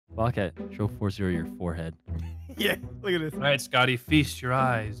Okay, show 40 your forehead. Yeah, look at this. All right, Scotty, feast your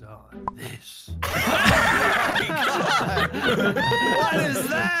eyes on this. What is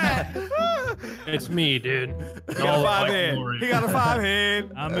that? It's me, dude. He got a 5 head. He got a 5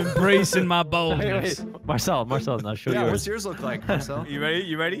 head. I'm embracing my boldness. Wait. Marcel, now show Yeah, yours. what's yours look like, Marcel? You ready?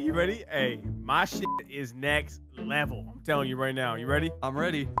 You ready? You ready? Hey, my shit is next level. I'm telling you right now. You ready? I'm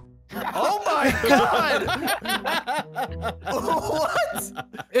ready. Oh my god! What?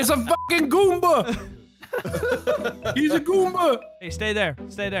 It's a fucking Goomba. He's a Goomba. Hey, stay there.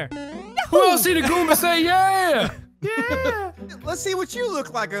 Stay there. Who else see the Goomba say yeah? Yeah. Let's see what you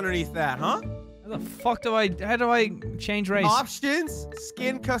look like underneath that, huh? How the fuck do I? How do I change race? Options,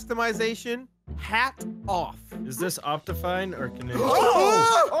 skin customization, hat off. Is this Optifine or Canadian?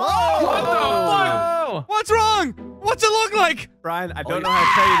 What the fuck? What's wrong? What's it look like? Brian, I don't know how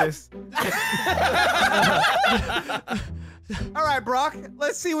to tell you this. All right, Brock,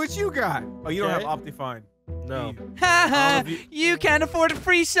 let's see what you got. Oh, you don't have Optifine. No. Ha ha! You can't afford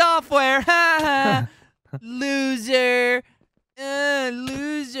free software. Ha ha! Loser.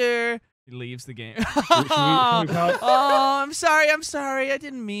 Loser. He leaves the game. Oh, I'm sorry. I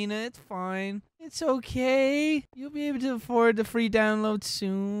didn't mean it. It's fine. It's okay. You'll be able to afford the free download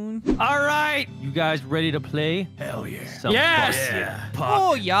soon. All right, you guys ready to play? Hell yeah. Yes.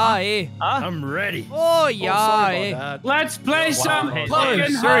 Oh yeah, eh. I'm ready. Oh yeah, sorry eh. about that. Let's play some Hey,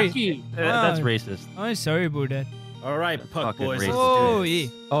 fucking sorry. hockey. That's racist. I'm sorry about that. All right, puck Fucking boys. racist. Let's Oh do yeah.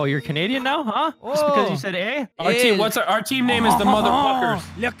 this. Oh, you're Canadian now, huh? Just because you said A? Our team. What's our team name? Is the Motherfuckers.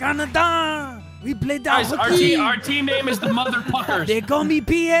 Le Canada. We play that Guys, hockey. our team name is the Motherfuckers. They call me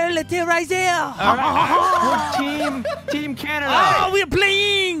Pierre Le Terroriser. We're Team Canada. Oh, we're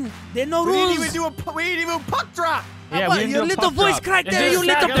playing. There are no We rules. didn't even do a puck drop. Yeah, What, we didn't your do a little puck voice drop. crack And there, just you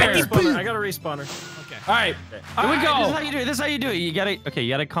little I got a petty respawner. poo. I got a respawner. All right, here we This is go. how you do it. This is how you do it. You gotta you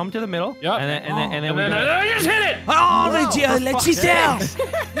gotta come to the middle. Yep. And then we gotta, I just hit it. Oh, let's cheat down.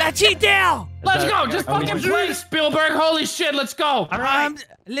 Let's cheat down. Let's go. Just fucking play, Spielberg. Holy shit, let's go.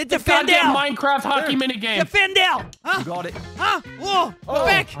 Let's defend Goddamn out. Minecraft hockey minigame. Defend out. Huh? Got it. Huh? Whoa. Go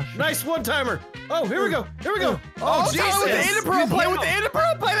back. Nice one timer. Oh, here we go. Here we go. Oh, Jesus. Jesus. With the Interpearl play, with the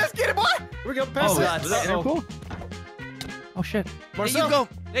Interpearl play. Let's get it, boy. Here we go. Pass it. that's cool. Oh shit. There you Marcel. go.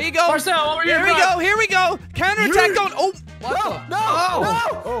 There you go. Marcel, over here. Here we go. Here we go. Counterattack going. Oh.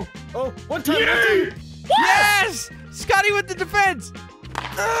 No. Oh, one time. Yes. Scotty with the defense.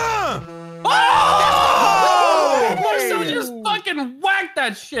 Oh! Marcel just fucking whacked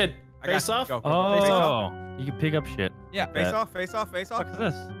that shit. Face off. Go. Face off. Oh, you can pick up shit. Yeah. Face off. Face off. Face off. What's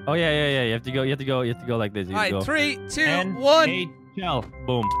this? Oh yeah. You have to go like this. You All have to right. go. 3, 2, And 1. HL.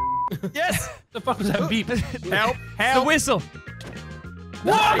 Boom. Yes. The fuck was that beep? Help. The Help. whistle.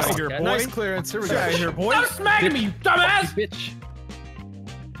 Get out of here, boy. Nice clearance. Here we Get out of go. here, boy. Stop smacking me, you dumbass! Bitch.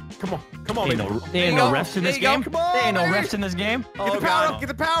 Come on. Come on, There baby. ain't you no go. refs in There this you go. game. Come on, There ain't no baby. refs in this game. Get the power up. Get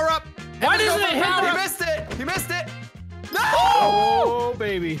the power up. Why doesn't it hit He the... missed it. He missed it. Oh,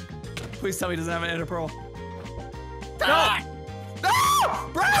 baby. Please tell me he doesn't have an Interpearl. No,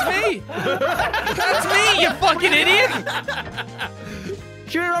 bro. That's me. That's me, you fucking idiot.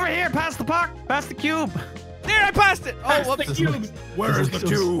 Shoot it over here. Pass the puck. Pass the cube. There, I passed it. Oh, whoops. the cube. Where is the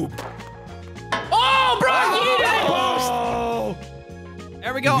tube? Oh, bro, you did it! Oh.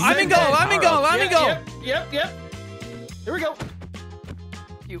 There we go. I'm in goal. I'm in goal. I'm in goal. Yep. Here we go.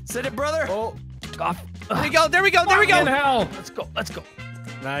 Send it, brother. Oh, There we go. There we go. There we Fucking go. hell. Let's go.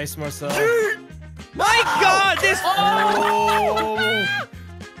 nice, Marcel. My God, this. Oh.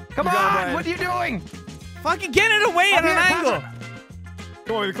 Come on. What are you doing? Fucking get it away at an angle.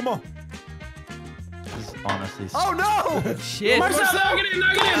 Come on, baby. Come on. This is honestly. Oh no! Shit. Marcel, knock it in,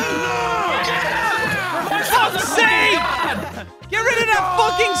 knock it in! For fuck's sake! Get rid of that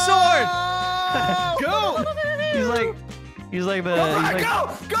fucking sword. Go. He's like the. Go, he's Brian, like, go!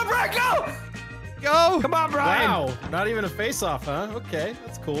 Go, Brian, go! Go. Come on, Brian. Wow. Not even a face-off, huh? Okay,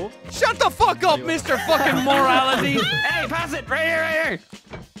 that's cool. Shut the fuck up, Mr. Fucking Morality. Hey, pass it right here.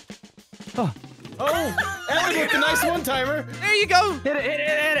 Oh, Ellen with the nice one-timer. There you go. Hit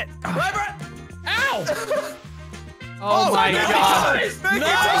it. Brian, Brian! Ow! Oh my God. Nice! I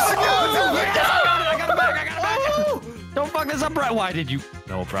got it back. Don't fuck this up, Brian. Why did you?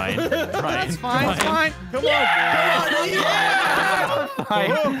 No, Brian. That's fine. It's fine. Come on.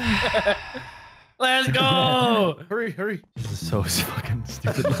 Fine. Let's go! Hurry. This is so fucking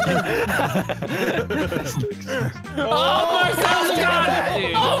stupid. Oh, Marcel's got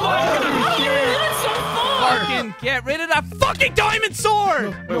it! Oh my God! That's so far! Fucking get rid of that fucking diamond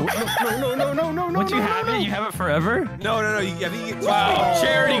sword. No. Once you have it, you have it forever. No. I think you get Wow,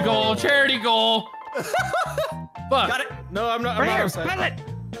 charity goal. Fuck. Got it. No, I'm not. Right I'm here. not outside. Pass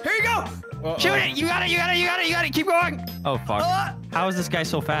it. Here you go. Shoot it! You got it! You got it! You got it! You got it! Keep going! Oh fuck! How is this guy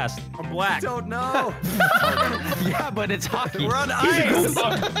so fast? I'm black. Don't know. Yeah, but it's hockey. We're on ice.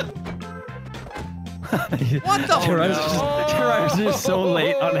 What the? Terroriser is so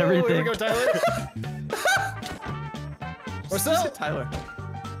late on Here everything. we go, Tyler. What's up? Tyler.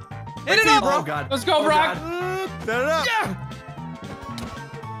 Hit it up, Oh bro. God. Let's go, Brock. Set it up.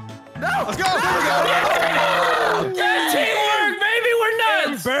 No. Let's go. Yeah, teamwork, baby. We're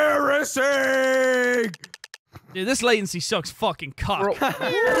nuts. Embarrassing. Dude, this latency sucks fucking cock.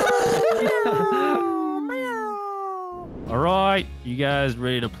 All right, you guys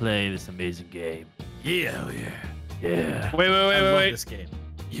ready to play this amazing game? Yeah, hell yeah. Yeah. Wait. I love this game.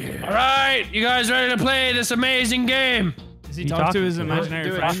 All right, you guys ready to play this amazing game? Does he talk to his imaginary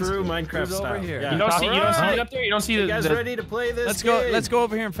Do it friends? true Minecraft Who's style. over here? Yeah. You don't see Alright. it up there. You don't see You the. guys ready to play this Let's game? go. Let's go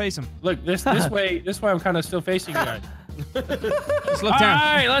over here and face him. Look, this way. This way, I'm kind of still facing you guys. Let's look All down.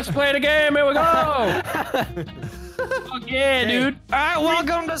 right, let's play the game. Here we go. Fuck yeah, dude. All right,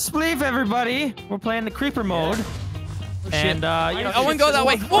 welcome to Spleef, everybody. We're playing the creeper mode. And you know, I wouldn't go that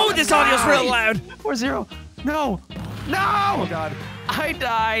way. Whoa, this audio's real loud. 4-0. No. No. Oh God. I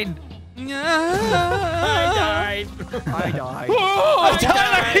died. I died. Oh,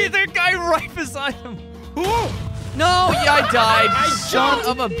 Tyler, hit the guy right beside him. No, yeah, I died. Son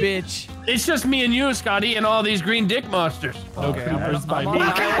of a bitch. It's just me and you, Scotty, and all these green dick monsters. No creepers by me.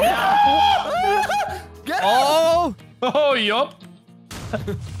 Oh. Oh, yup.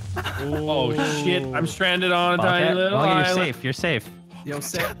 Oh shit! I'm stranded on a tiny little you're island. safe. You're safe. Yo,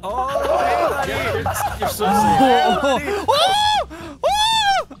 say. Oh, hey, buddy. You're so safe.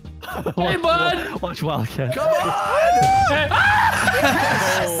 Hey, bud. Watch Wildcat. Come on.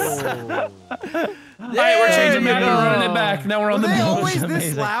 All right, we're changing map and running it back. Now we're on the They beach. always this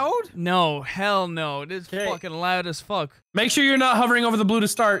Amazing. loud? No, hell no. This is Okay. fucking loud as fuck. Make sure you're not hovering over the blue to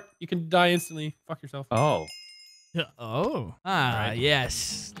start. You can die instantly. Fuck yourself. Oh. Oh.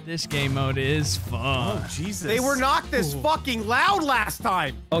 Yes. This game mode is fun. Jesus. They were not this fucking loud last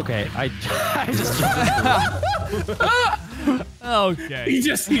time. Okay. I just. Okay. He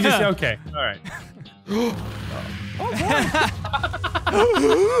just okay. All right.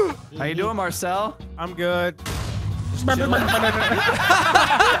 How you doing, Marcel? I'm good.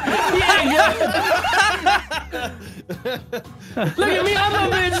 Look at me, I'm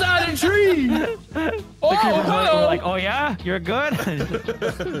up inside a tree. Oh, We're hello. like, oh yeah, you're good.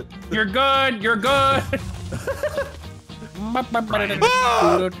 You're good. You're good. See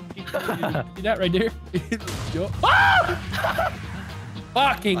that right there?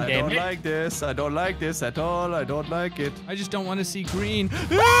 Fucking I damn don't it. like this. I don't like this at all. I don't like it. I just don't want to see green.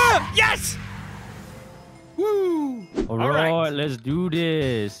 Ah! Yes! All right, let's do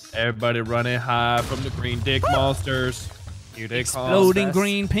this. Everybody running high from the green dick monsters. Here they come. Loading fast.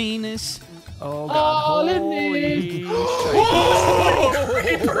 green penis. Oh God. All in Holy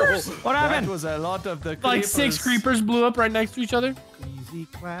Creepers. What That happened? was a lot of the Like 6 creepers blew up right next to each other. Easy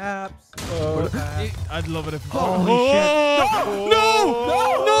claps. I'd love it if. Holy shit.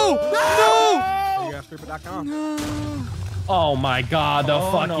 Creeper.com. Oh my god, the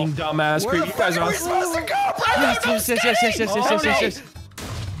fucking dumbass creep. You guys are supposed to go, Yes.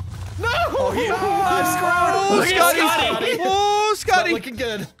 Oh, Oh, Scotty. Oh, Scotty. Looking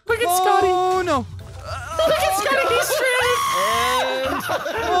good. Look at Scotty. Oh, no. Look at Scotty. He's stranded.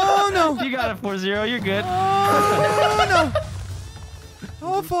 Oh, no. You got it, 4-0. You're good. Oh, no.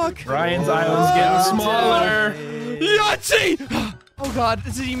 Oh, fuck. Ryan's island's getting smaller. Yahtzee! Oh, God.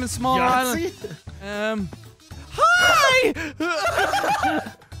 This is even smaller island. Hi!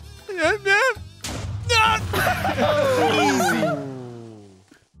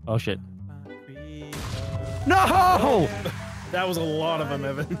 Oh shit. No! That was a lot of them,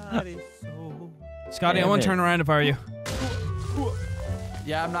 Evan. Scotty, I Damn want it. to turn around if I were you.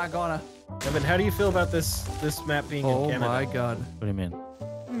 Yeah, I'm not gonna. Evan, how do you feel about this map being in Oh Canada? my God. What do you mean?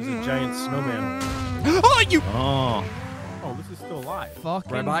 There's a giant snowman. Oh, you Oh. Oh, this is still alive.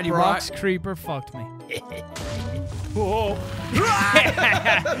 fucking Right behind you, Brock's creeper fucked me. Whoa.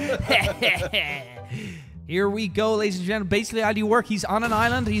 Here we go, ladies and gentlemen. Basically, how do you work? He's on an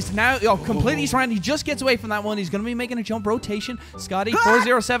island. He's now completely surrounded. He just gets away from that one. He's going to be making a jump rotation. Scotty,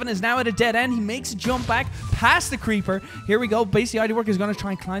 407 is now at a dead end. He makes a jump back past the creeper. Here we go. Basically, how do you work is going to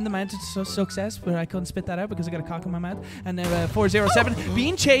try and climb the mountain to success, but I couldn't spit that out because I got a cock in my mouth. And then 407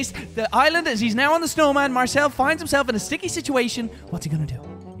 being chased. The island, as he's now on the snowman, Marcel finds himself in a sticky situation. What's he going to do?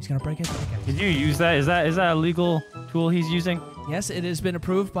 He's going to break out the big out. Did you use that? Is that illegal tool he's using? Yes, it has been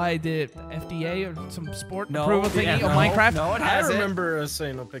approved by the FDA or some sport No, approval thingy yeah, of no, Minecraft. No, it I hasn't. remember us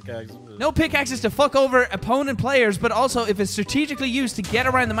saying no pickaxe. No pickaxes to fuck over opponent players, but also if it's strategically used to get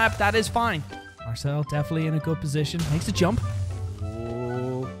around the map, that is fine. Marcel definitely in a good position. Makes a jump.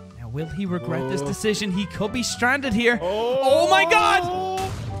 Now, will he regret this decision? He could be stranded here. Oh my god!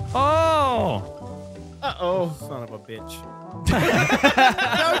 Oh! Uh-oh. Son of a bitch.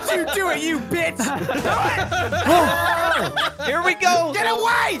 Don't you do it, you bitch! Here we go. Get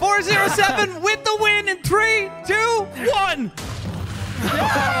away! 407 with the win in 3, 2, 1.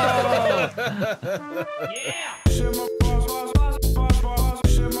 Yeah.